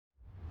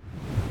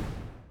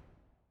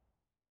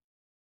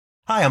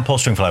Hi, I'm Paul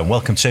Stringfellow and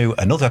welcome to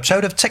another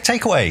episode of Tech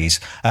Takeaways.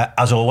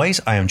 As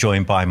always, I am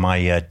joined by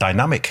my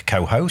dynamic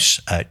co-host,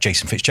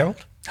 Jason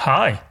Fitzgerald.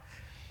 Hi.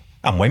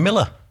 And Wayne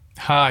Miller.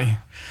 Hi.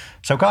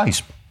 So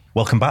guys,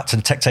 welcome back to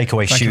the Tech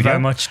Takeaways studio. Thank you very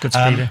much. Good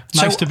to be here.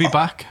 Nice to be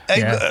back.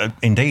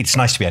 Indeed, it's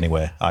nice to be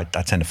anywhere, I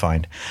tend to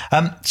find.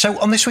 So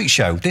on this week's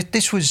show,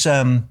 this is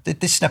an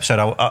episode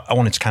I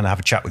wanted to kind of have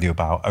a chat with you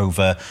about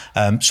over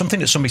something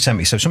that somebody sent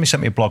me. So somebody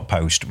sent me a blog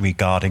post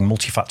regarding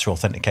multi-factor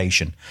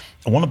authentication.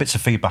 And one of the bits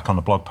of feedback on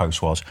the blog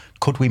post was,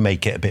 could we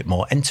make it a bit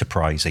more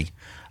enterprisey?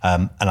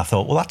 And I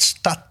thought, well,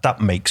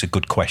 that makes a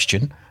good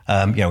question,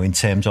 in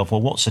terms of,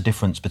 well, what's the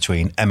difference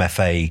between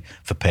MFA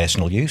for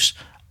personal use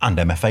and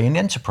MFA in the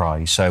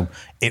enterprise? So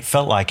it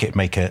felt like it'd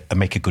make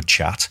a good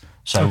chat.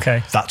 So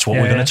that's what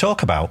we're going to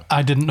talk about.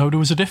 I didn't know there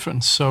was a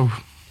difference. So,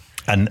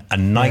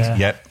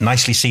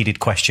 nicely seeded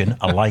question.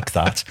 I like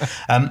that.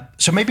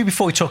 So maybe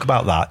before we talk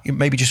about that,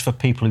 maybe just for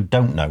people who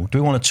don't know, do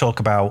we want to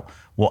talk about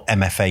what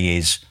MFA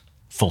is?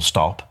 Full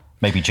stop.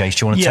 Maybe Jace,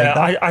 do you want to take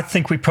that? I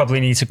think we probably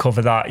need to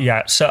cover that.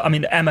 Yeah. So, I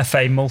mean,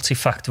 MFA,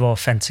 multi-factor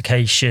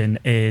authentication,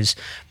 is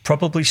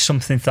probably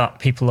something that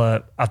people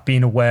have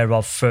been aware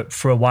of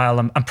for a while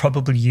and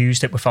probably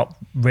used it without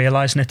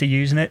realizing that they're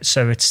using it.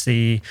 So it's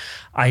the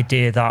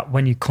idea that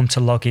when you come to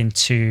log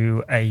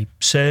into a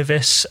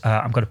service,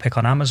 I'm going to pick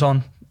on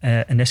Amazon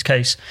in this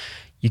case,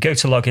 you go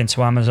to log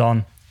into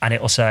Amazon and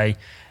it will say,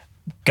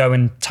 go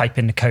and type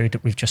in the code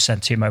that we've just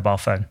sent to your mobile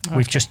phone. Okay.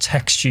 We've just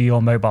texted you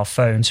your mobile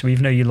phone. So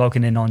even though you're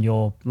logging in on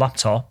your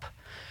laptop,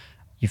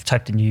 you've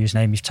typed in your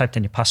username, you've typed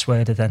in your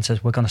password, it then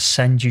says, we're going to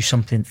send you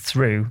something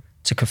through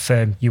to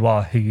confirm you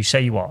are who you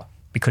say you are.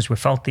 Because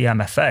without the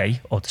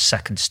MFA, or the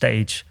second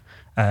stage,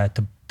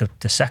 the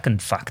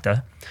second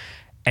factor,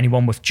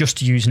 anyone with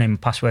just a username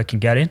and password can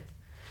get in.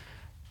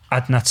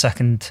 Adding that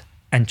second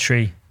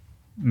entry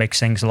makes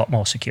things a lot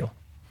more secure.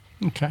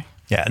 Okay.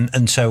 Yeah,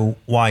 and so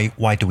why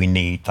do we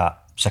need that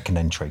second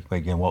entry?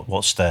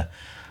 What's the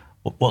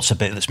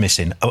bit that's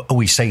missing? Are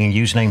we saying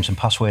usernames and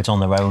passwords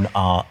on their own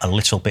are a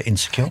little bit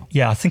insecure?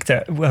 Yeah, I think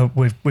that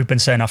we've been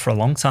saying that for a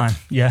long time.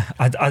 Yeah,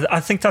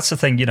 I think that's the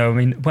thing. I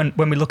mean,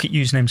 when we look at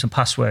usernames and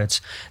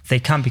passwords, they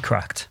can be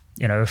cracked.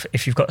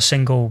 If you've got a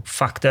single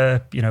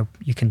factor,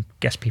 you can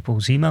guess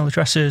people's email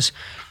addresses.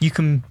 You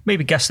can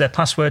maybe guess their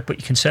password, but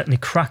you can certainly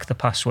crack the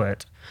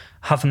password.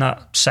 Having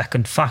that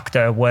second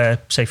factor where,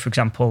 say, for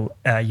example,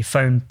 your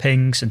phone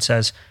pings and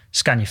says,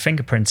 scan your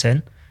fingerprint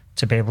in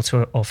to be able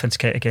to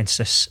authenticate against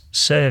this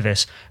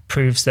service,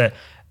 proves that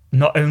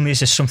not only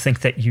is this something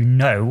that you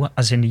know,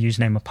 as in the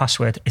username or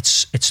password,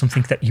 it's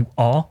something that you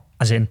are,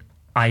 as in,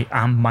 I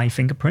am my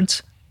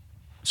fingerprint.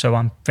 So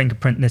I'm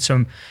fingerprinting it.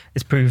 So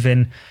it's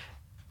proving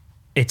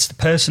it's the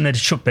person that it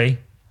should be,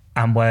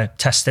 and we're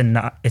testing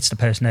that it's the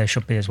person that it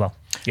should be as well.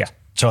 Yeah.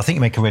 So I think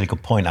you make a really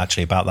good point,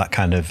 actually, about that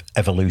kind of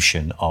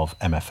evolution of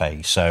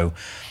MFA. So,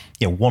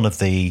 because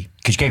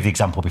you gave the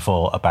example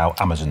before about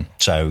Amazon.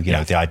 So,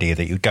 the idea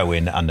that you go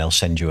in and they'll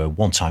send you a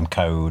one-time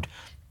code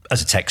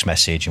as a text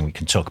message, and we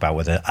can talk about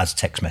whether as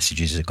text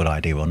messages is a good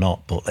idea or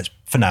not. But let's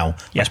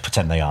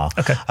pretend they are.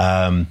 Okay.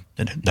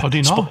 Do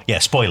you know?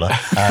 Spoiler.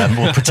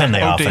 We'll pretend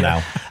they are for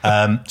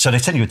now. So they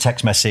send you a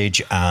text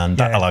message, and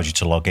that allows you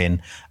to log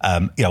in.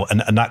 And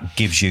that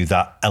gives you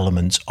that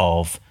element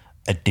of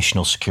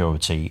additional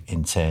security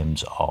in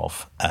terms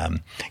of,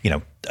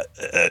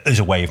 there's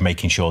a way of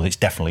making sure that it's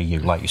definitely you.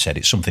 Like you said,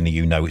 it's something that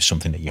it's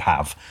something that you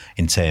have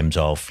in terms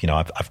of,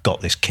 I've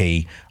got this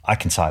key, I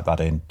can type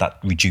that in. That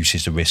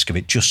reduces the risk of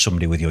it just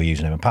somebody with your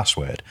username and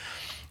password.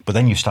 But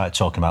then you start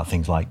talking about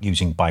things like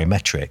using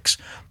biometrics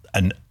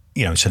and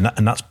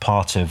that's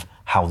part of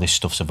how this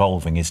stuff's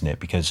evolving, isn't it?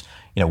 Because,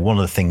 one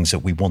of the things that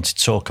we want to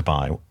talk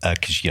about,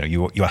 because,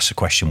 you asked the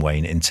question,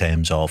 Wayne, in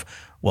terms of,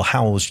 well,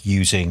 how's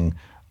using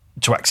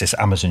to access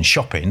Amazon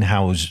shopping,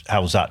 how's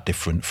that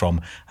different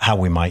from how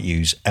we might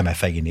use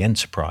MFA in the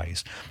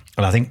enterprise?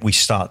 And I think we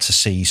start to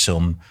see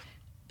some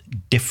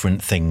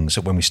different things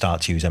when we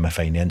start to use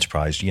MFA in the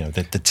enterprise.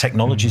 The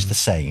technology is the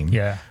same,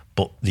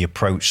 but the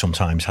approach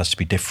sometimes has to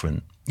be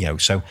different.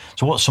 So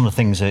what's some of the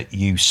things that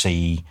you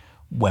see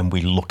when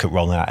we look at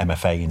rolling out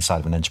MFA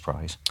inside of an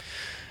enterprise?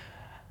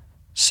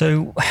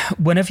 So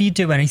whenever you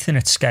do anything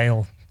at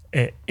scale,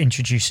 it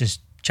introduces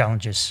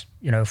challenges.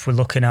 If we're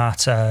looking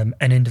at an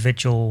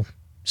individual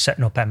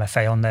setting up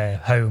MFA on their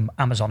home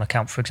Amazon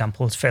account, for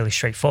example, it's fairly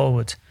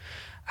straightforward.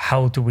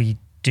 How do we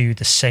do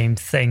the same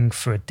thing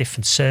for a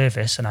different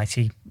service, an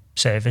IT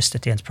service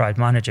that the enterprise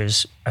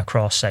manages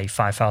across, say,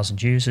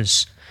 5,000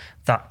 users?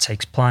 That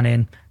takes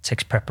planning,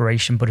 takes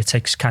preparation, but it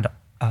takes kind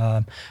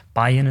of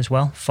buy-in as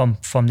well from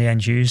the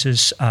end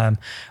users.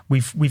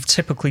 We've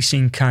typically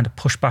seen kind of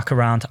pushback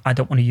around, I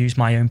don't want to use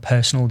my own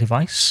personal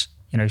device.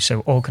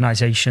 So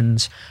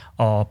organizations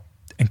are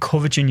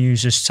encouraging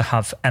users to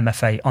have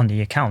MFA on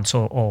the account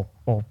or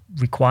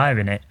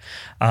requiring it,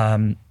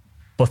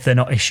 but they're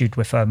not issued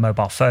with a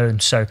mobile phone.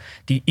 So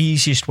the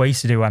easiest way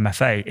to do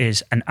MFA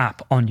is an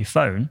app on your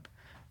phone,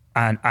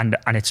 and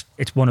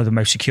it's one of the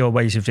most secure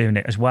ways of doing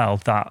it as well,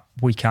 that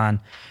we can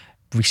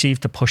receive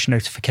the push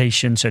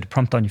notification, so the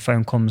prompt on your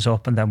phone comes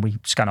up, and then we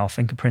scan our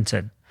fingerprint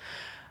in.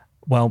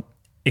 Well,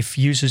 if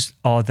users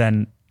are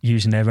then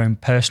using their own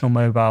personal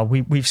mobile,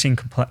 we've seen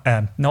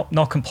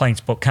not complaints,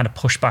 but kind of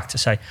pushback to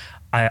say,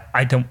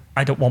 I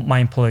don't want my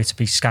employee to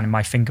be scanning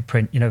my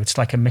fingerprint. It's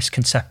like a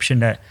misconception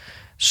that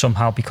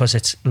somehow because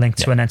it's linked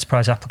to an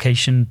enterprise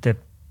application, the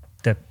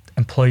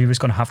employer is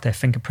going to have their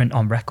fingerprint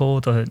on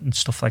record and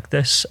stuff like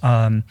this.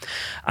 And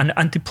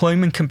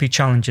deployment can be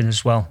challenging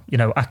as well.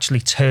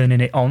 Actually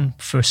turning it on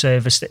for a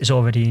service that is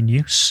already in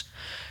use,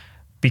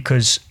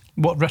 because.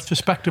 What,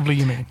 retrospectively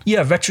you mean?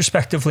 Yeah,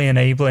 retrospectively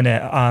enabling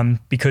it,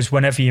 because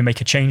whenever you make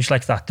a change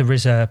like that, there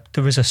is a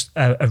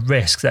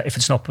risk that if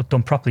it's not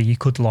done properly, you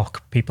could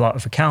lock people out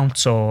of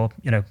accounts or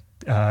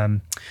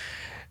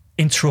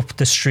interrupt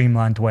the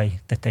streamlined way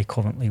that they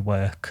currently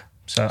work.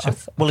 So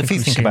if you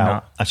think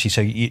about that. Actually,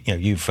 so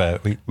you've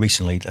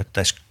recently,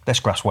 let's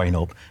grass weighing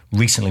up,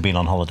 recently been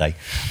on holiday,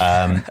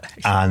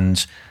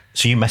 and.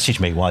 So you messaged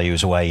me while you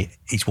was away.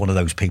 He's one of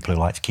those people who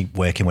like to keep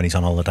working when he's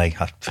on holiday.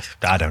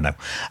 I don't know.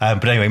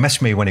 But anyway, he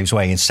messaged me when he was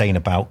away and saying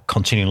about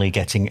continually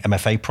getting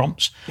MFA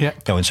prompts. Yeah.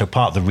 And so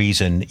part of the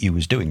reason you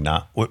was doing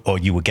that, or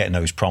you were getting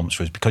those prompts,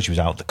 was because you was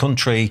out of the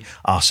country.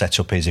 Our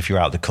setup is if you're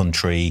out of the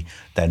country,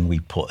 then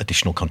we put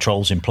additional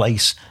controls in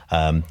place.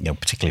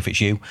 Particularly if it's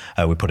you,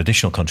 we put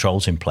additional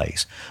controls in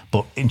place.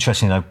 But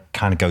interestingly,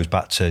 kind of goes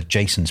back to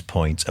Jason's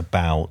point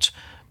about,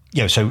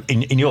 so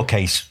in your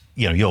case,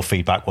 your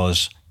feedback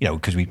was,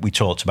 because we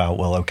talked about,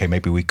 well, okay,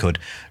 maybe we could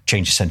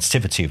change the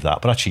sensitivity of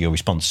that. But actually your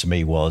response to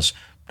me was,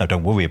 no,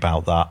 don't worry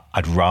about that.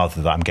 I'd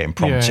rather that I'm getting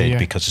prompted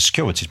because the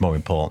security is more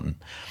important.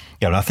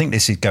 And I think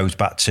this goes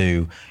back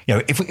to,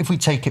 if we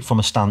take it from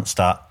a stance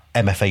that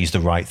MFA is the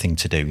right thing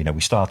to do.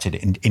 We started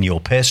in your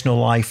personal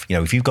life.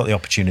 If you've got the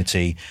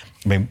opportunity,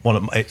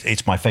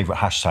 it's my favourite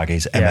hashtag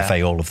is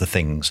MFA all of the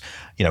things.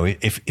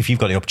 If you've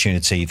got the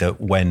opportunity that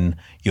when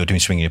you're doing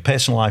something in your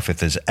personal life, if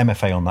there's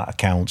MFA on that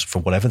account for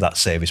whatever that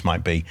service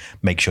might be,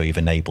 make sure you've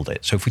enabled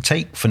it. So if we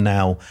take for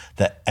now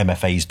that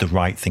MFA is the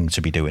right thing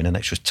to be doing, and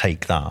let's just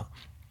take that,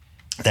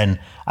 then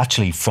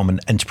actually from an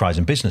enterprise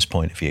and business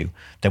point of view,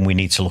 then we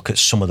need to look at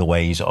some of the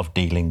ways of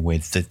dealing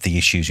with the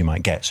issues you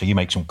might get. So you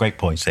make some great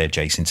points there,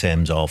 Jason, in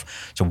terms of,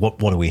 so what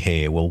do we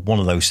hear? Well, one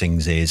of those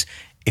things is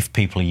if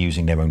people are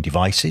using their own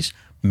devices,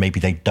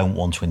 maybe they don't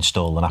want to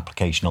install an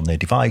application on their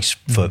device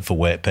for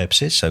work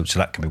purposes. So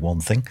that can be one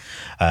thing.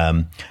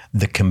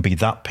 There can be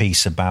that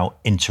piece about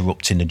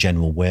interrupting the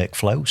general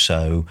workflow.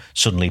 So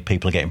suddenly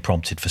people are getting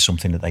prompted for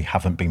something that they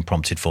haven't been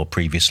prompted for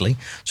previously.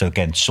 So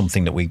again,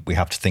 something that we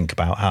have to think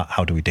about.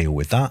 How do we deal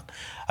with that?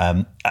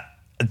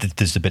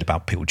 There's a bit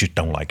about people just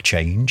don't like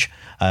change.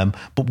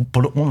 But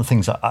one of the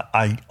things that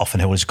I often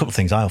hear, well, there's a couple of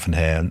things I often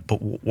hear,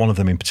 but one of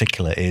them in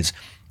particular is,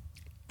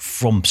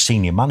 from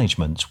senior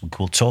management,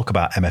 we'll talk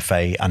about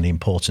MFA and the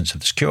importance of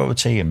the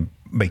security and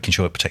making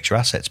sure it protects your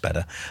assets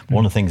better. But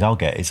one of the things I'll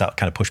get is that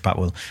kind of pushback.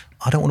 Well,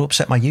 I don't want to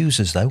upset my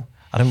users, though.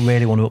 I don't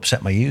really want to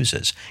upset my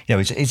users.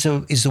 Is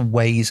there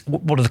ways?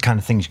 What are the kind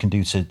of things you can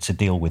do to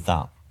deal with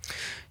that?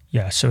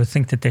 Yeah, so I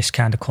think that this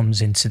kind of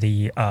comes into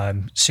the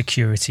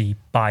security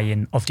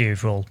buy-in of the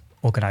overall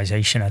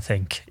organisation. I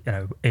think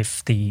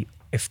if the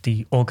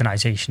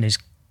organisation is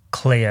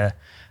clear,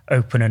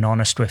 open and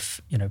honest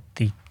with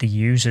the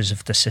users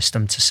of the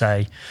system to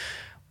say,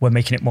 we're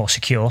making it more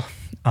secure.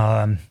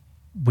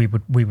 We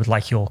would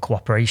like your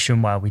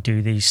cooperation while we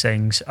do these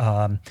things.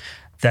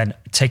 Then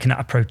taking that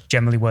approach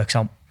generally works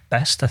out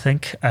best, I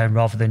think,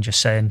 rather than just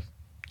saying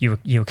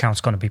your account's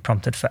going to be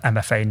prompted for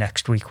MFA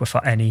next week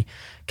without any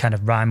kind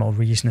of rhyme or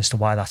reason as to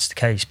why that's the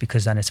case.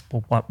 Because then it's,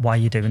 well, why are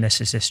you doing this?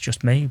 Is this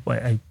just me?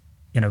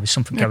 Is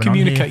something going on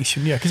here?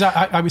 Communication, yeah. Because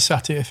I was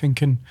sat here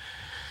thinking,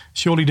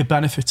 surely the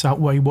benefits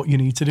outweigh what you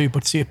need to do,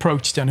 but the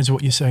approach then is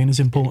what you're saying is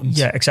important.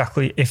 Yeah,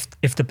 exactly.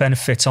 If the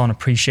benefits aren't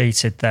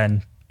appreciated,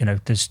 then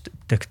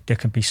there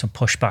can be some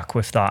pushback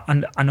with that.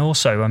 And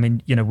also,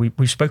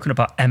 we've spoken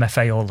about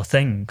MFA all the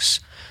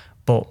things,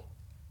 but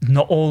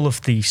not all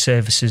of the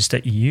services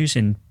that you're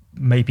using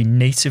may be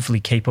natively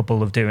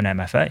capable of doing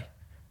MFA.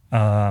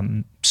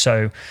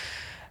 So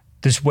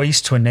there's ways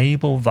to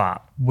enable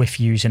that with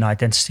using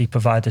identity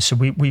providers. So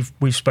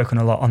we've spoken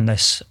a lot on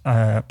this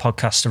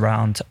podcast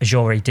around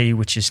Azure AD,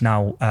 which is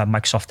now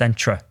Microsoft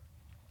Entra.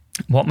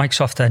 What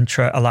Microsoft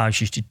Entra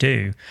allows you to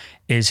do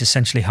is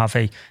essentially have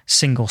a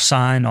single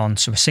sign-on,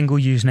 so a single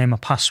username or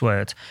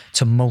password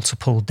to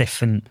multiple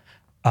different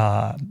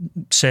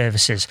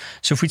services.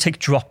 So if we take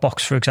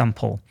Dropbox, for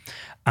example,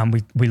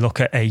 and we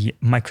look at a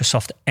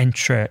Microsoft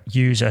Entra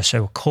user,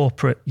 so a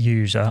corporate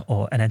user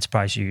or an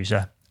enterprise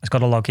user, has got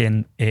to log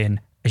in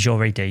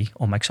Azure AD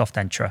or Microsoft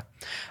Entra,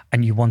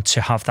 and you want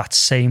to have that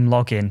same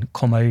login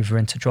come over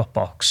into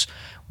Dropbox,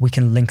 we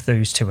can link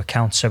those two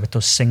accounts so it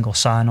does single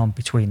sign-on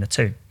between the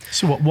two.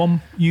 So what,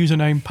 one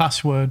username,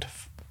 password?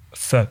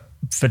 For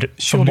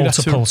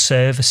multiple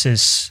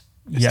services.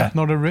 Is that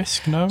not a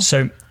risk, no?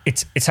 So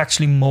it's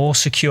actually more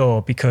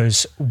secure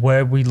because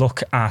where we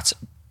look at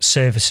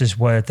services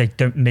where they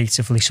don't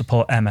natively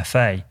support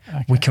MFA,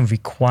 we can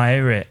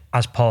require it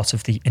as part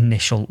of the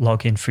initial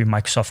login through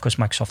Microsoft, because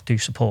Microsoft do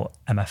support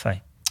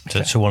MFA.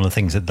 So one of the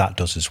things that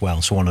does as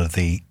well, so one of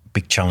the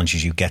big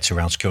challenges you get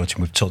around security,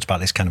 and we've talked about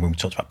this kind of when we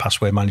talked about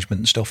password management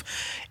and stuff,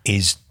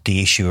 is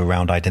the issue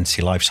around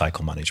identity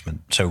lifecycle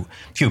management. So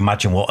if you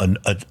imagine what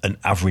an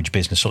average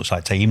business looks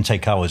like, even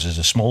take ours as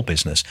a small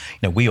business,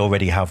 we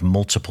already have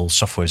multiple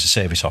software as a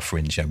service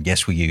offerings.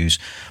 Yes, we use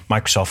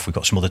Microsoft, we've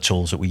got some other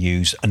tools that we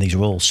use, and these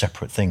are all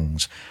separate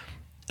things.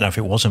 Now, if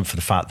it wasn't for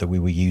the fact that we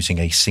were using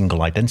a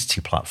single identity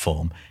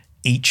platform,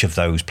 each of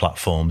those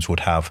platforms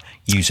would have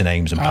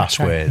usernames and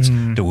passwords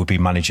that would be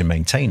managed and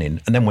maintaining.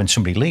 And then when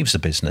somebody leaves the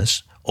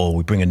business or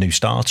we bring a new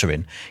starter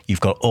in, you've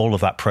got all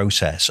of that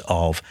process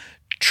of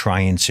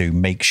trying to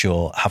make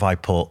sure, have I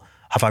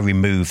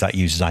removed that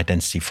user's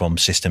identity from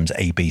systems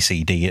A, B,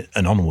 C, D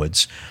and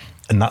onwards?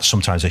 And that's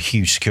sometimes a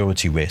huge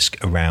security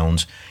risk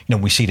around,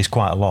 we see this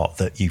quite a lot,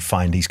 that you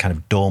find these kind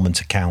of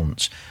dormant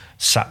accounts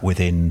sat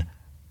within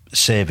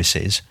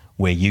services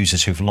where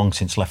users who've long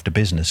since left a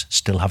business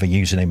still have a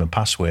username and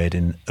password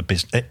in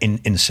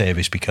a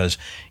service because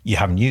you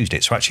haven't used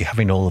it. So actually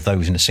having all of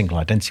those in a single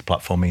identity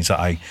platform means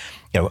that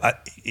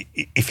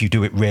if you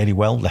do it really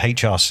well, the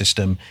HR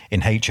system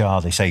in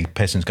HR, they say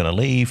person's going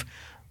to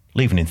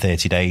leaving in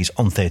 30 days.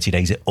 On 30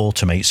 days, it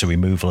automates the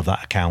removal of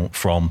that account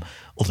from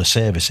other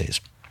services.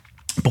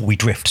 But we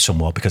drift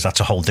somewhat because that's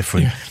a whole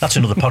different, that's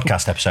another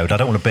podcast episode. I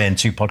don't want to burn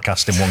 2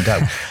 podcasts in one go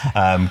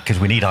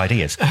because we need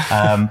ideas.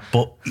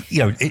 But,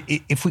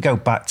 if we go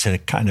back to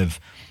kind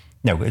of,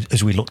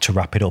 as we look to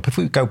wrap it up, if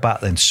we go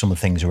back then to some of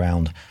the things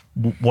around,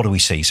 what do we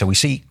see? So we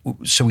see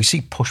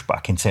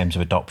pushback in terms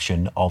of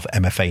adoption of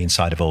MFA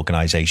inside of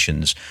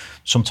organizations,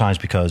 sometimes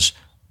because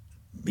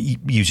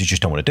users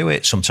just don't want to do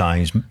it.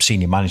 Sometimes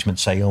senior management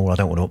say, I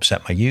don't want to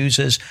upset my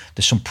users.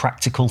 There's some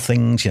practical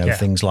things,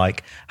 things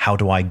like, how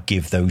do I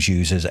give those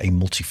users a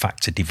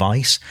multi-factor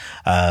device?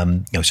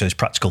 So there's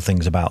practical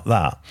things about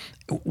that.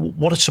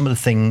 What are some of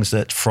the things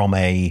that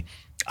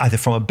either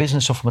from a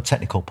business or from a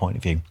technical point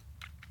of view,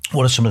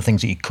 what are some of the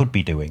things that you could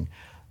be doing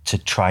to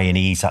try and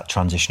ease that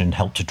transition and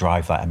help to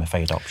drive that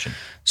MFA adoption?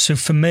 So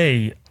for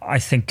me, I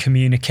think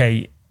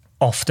communicate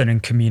often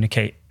and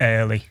communicate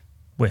early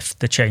with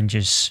the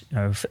changes.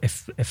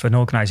 If an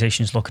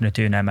organisation is looking at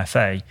doing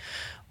MFA,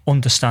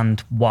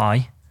 understand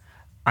why,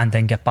 and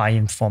then get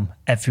buy-in from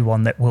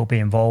everyone that will be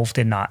involved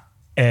in that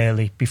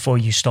early before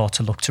you start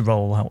to look to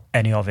roll out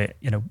any of it.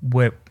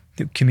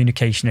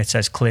 Communication, it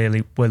says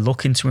clearly, we're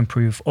looking to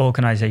improve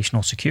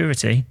organisational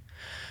security.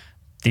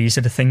 These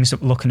are the things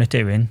that we're looking at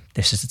doing.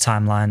 This is the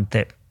timeline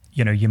that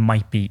you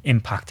might be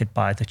impacted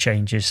by the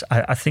changes.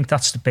 I think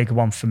that's the big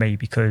one for me,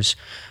 because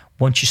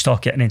once you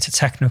start getting into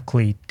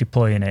technically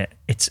deploying it,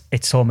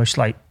 it's almost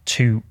like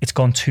it's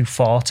gone too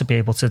far to be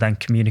able to then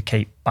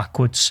communicate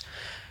backwards.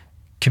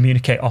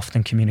 Communicate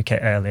often, communicate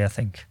early, I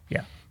think.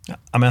 Yeah.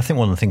 I think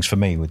one of the things for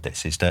me with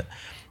this is that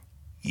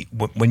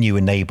when you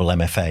enable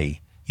MFA,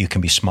 you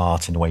can be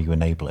smart in the way you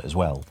enable it as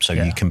well. So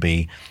you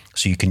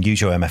can use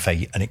your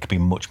MFA and it can be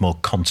much more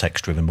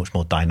context driven, much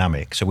more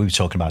dynamic. So we were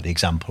talking about the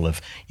example of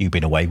you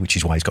being away, which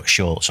is why he's got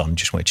shorts on.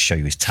 Just wanted to show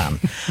you his tan.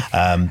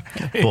 And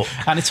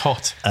it's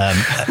hot.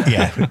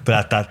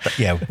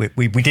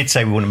 We did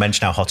say we wouldn't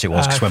mention how hot it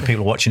was because when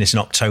people are watching this in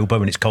October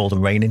and it's cold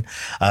and raining,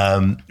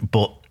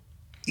 but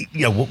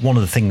one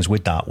of the things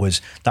with that was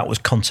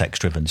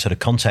context driven. So the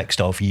context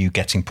of you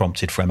getting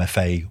prompted for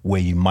MFA where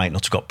you might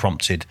not have got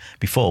prompted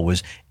before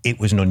was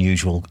an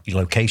unusual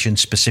location,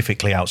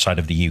 specifically outside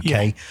of the UK.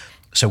 Yeah.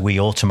 So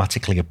we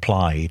automatically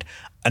applied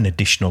an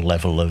additional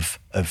level of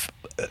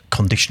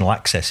conditional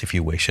access, if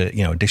you wish,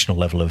 additional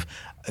level of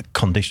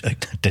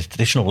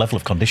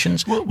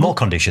conditions, more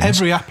conditions.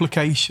 Every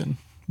application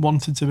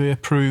wanted to be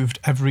approved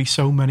every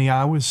so many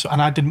hours,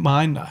 and I didn't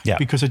mind that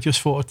because I just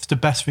thought it's the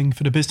best thing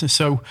for the business.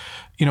 So,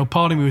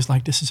 part of me was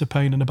like, this is a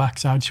pain in the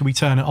backside, should we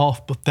turn it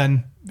off? But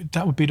then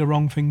that would be the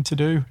wrong thing to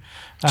do.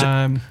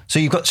 So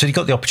you've got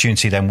the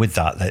opportunity then with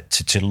that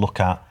to look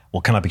at,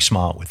 well, can I be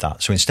smart with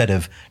that? So instead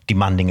of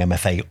demanding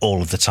MFA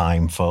all of the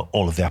time for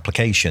all of the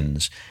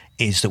applications,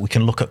 is that we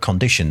can look at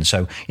conditions.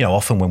 So,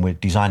 often when we're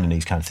designing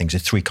these kind of things,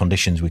 there's 3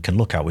 conditions we can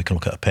look at. We can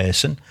look at a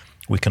person,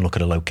 we can look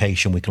at a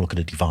location, we can look at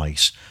a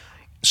device.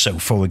 So,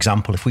 for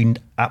example, if we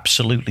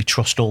absolutely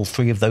trust all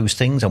 3 of those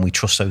things and we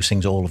trust those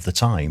things all of the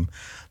time,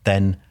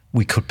 then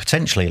we could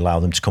potentially allow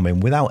them to come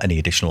in without any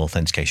additional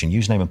authentication.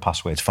 Username and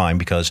password's fine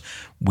because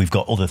we've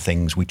got other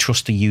things. We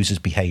trust the user's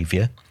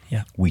behaviour.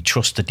 Yeah. We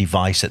trust the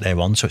device that they're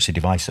on, so it's a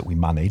device that we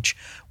manage.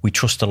 We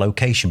trust the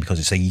location because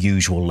it's a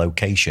usual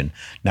location.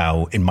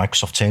 Now, in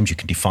Microsoft terms, you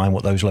can define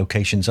what those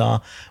locations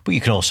are, but you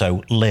can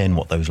also learn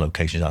what those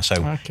locations are. So,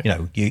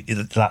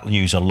 that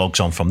user logs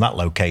on from that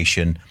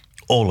location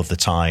all of the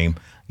time.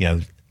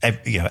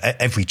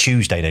 Every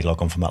Tuesday they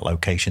log on from that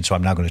location. So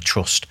I'm now going to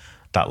trust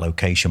that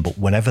location. But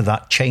whenever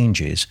that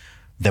changes,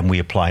 then we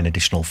apply an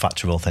additional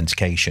factor of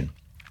authentication.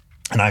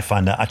 And I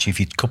find that actually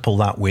if you couple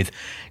that with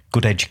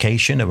good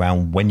education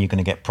around when you're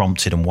going to get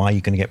prompted and why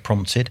you're going to get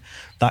prompted,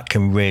 that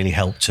can really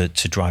help to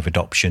drive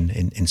adoption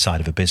inside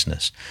of a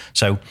business.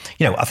 So,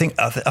 I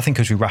think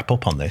as we wrap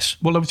up on this.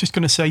 Well, I was just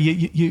going to say,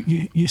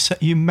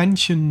 you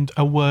mentioned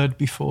a word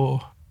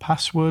before,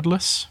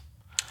 passwordless.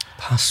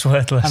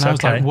 Passwordless, and I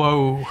was like,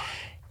 whoa.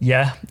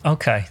 Yeah,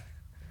 okay.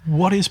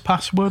 What is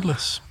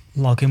passwordless?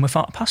 Log in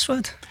without a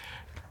password.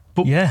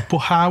 But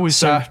how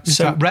is that? Is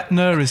that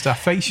retina? Is that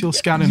facial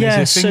scanning?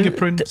 Is it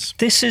fingerprints?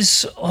 This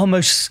is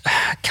almost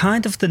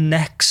kind of the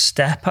next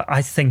step,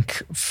 I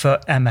think, for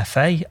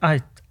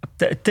MFA.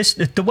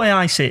 The way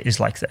I see it is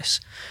like this.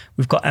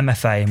 We've got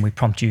MFA and we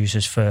prompt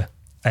users for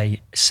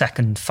a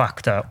second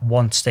factor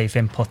once they've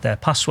input their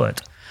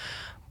password.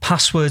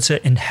 Passwords are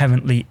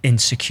inherently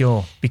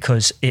insecure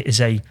because it is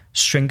a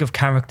string of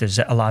characters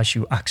that allows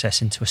you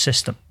access into a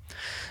system.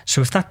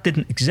 So if that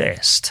didn't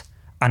exist,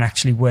 and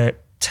actually we're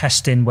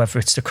testing whether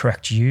it's the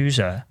correct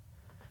user,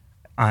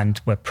 and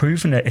we're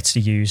proving that it's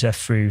the user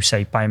through,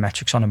 say,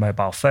 biometrics on a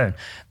mobile phone,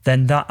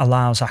 then that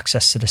allows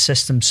access to the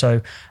system.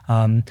 So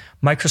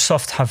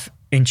Microsoft have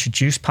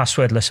introduced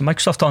passwordless, and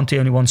Microsoft aren't the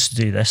only ones to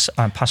do this.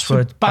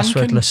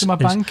 Passwordless. So my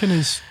banking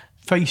is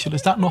facial.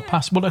 Is that not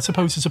password? Well, I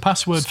suppose it's a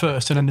password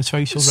first, and then there's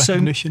facial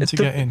recognition to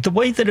get in. The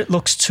way that it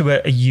looks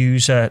to a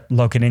user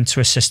logging into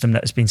a system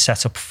that has been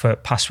set up for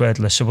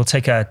passwordless. So we'll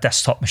take a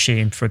desktop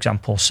machine, for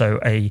example. So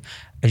a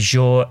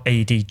Azure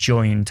AD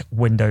joined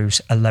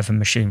Windows 11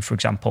 machine, for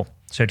example.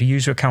 So the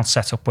user account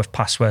set up with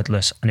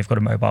passwordless, and you've got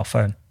a mobile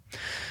phone.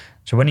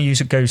 So when a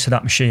user goes to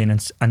that machine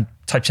and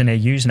types in a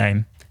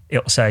username,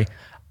 it'll say,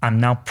 I'm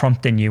now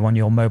prompting you on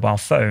your mobile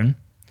phone.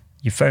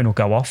 Your phone will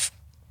go off.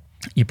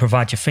 You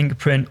provide your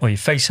fingerprint or your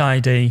Face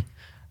ID,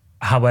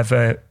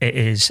 however it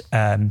is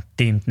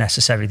deemed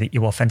necessary that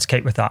you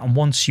authenticate with that. And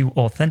once you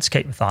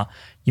authenticate with that,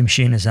 your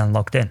machine is then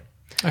logged in.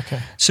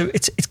 Okay. So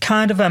it's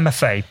kind of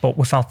MFA, but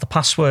without the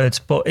passwords.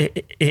 But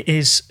it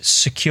is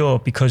secure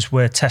because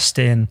we're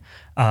testing,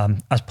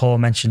 as Paul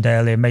mentioned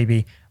earlier,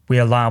 maybe we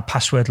allow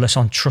passwordless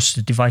on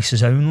trusted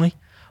devices only,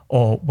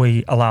 or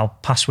we allow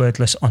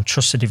passwordless on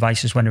trusted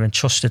devices when they're in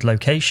trusted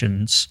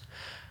locations.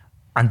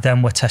 And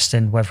then we're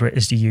testing whether it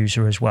is the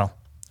user as well.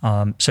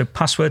 So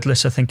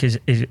passwordless, I think, is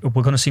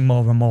we're going to see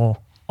more and more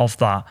of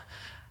that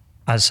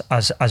as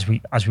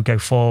we go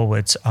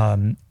forward.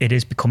 It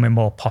is becoming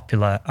more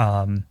popular,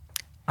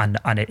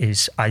 and it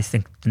is, I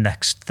think, the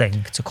next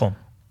thing to come.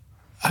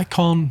 I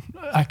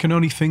can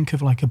only think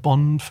of like a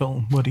Bond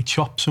film where they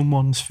chop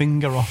someone's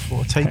finger off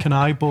or take an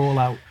eyeball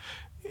out.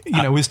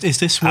 Is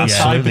this where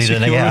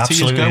cybersecurity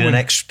is going?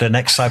 the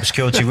next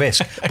cybersecurity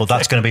risk, but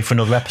that's going to be for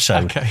another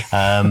episode. Okay.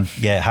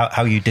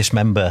 How you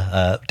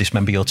dismember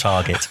your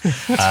target.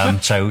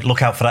 So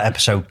look out for that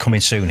episode coming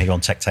soon here on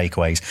Tech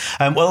Takeaways.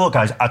 Well, look,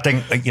 guys, I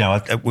think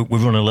we're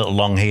running a little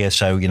long here,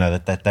 so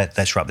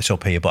let's wrap this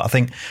up here. But I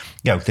think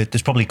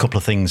there's probably a couple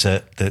of things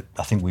that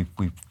I think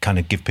we kind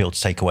of give people to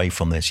take away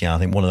from this. I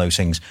think one of those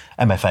things,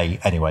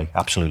 MFA anyway,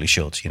 absolutely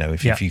should.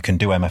 If you can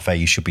do MFA,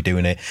 you should be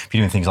doing it. If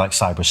you're doing things like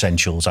Cyber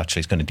Essentials, actually,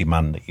 it's going to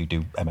demand that you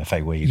do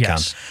MFA where you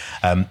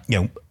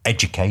can.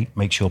 Educate,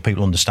 make sure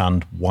people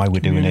understand why we're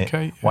doing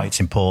it, why it's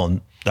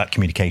important, that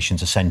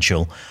communication's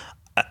essential.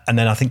 And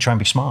then I think try and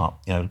be smart,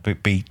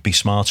 be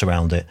smart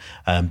around it,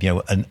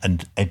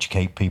 and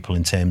educate people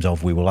in terms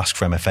of we will ask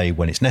for MFA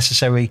when it's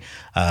necessary,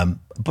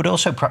 but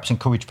also perhaps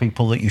encourage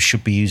people that you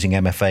should be using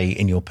MFA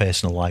in your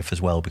personal life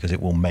as well, because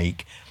it will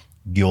make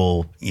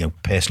your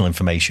personal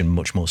information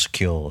much more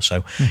secure.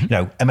 So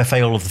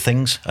MFA all of the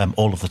things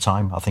all of the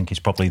time, I think, is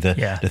probably the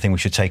thing we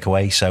should take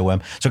away. So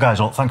guys,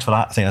 thanks for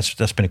that. I think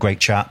that's been a great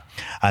chat.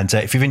 And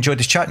if you've enjoyed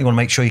this chat and you want to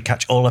make sure you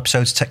catch all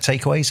episodes of Tech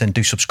Takeaways, then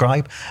do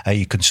subscribe.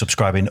 You can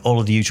subscribe in all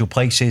of the usual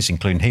places,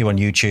 including here on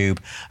YouTube,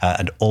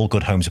 and all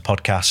good homes of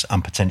podcasts,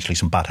 and potentially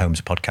some bad homes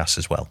of podcasts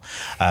as well.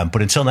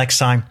 But until next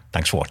time,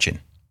 thanks for watching.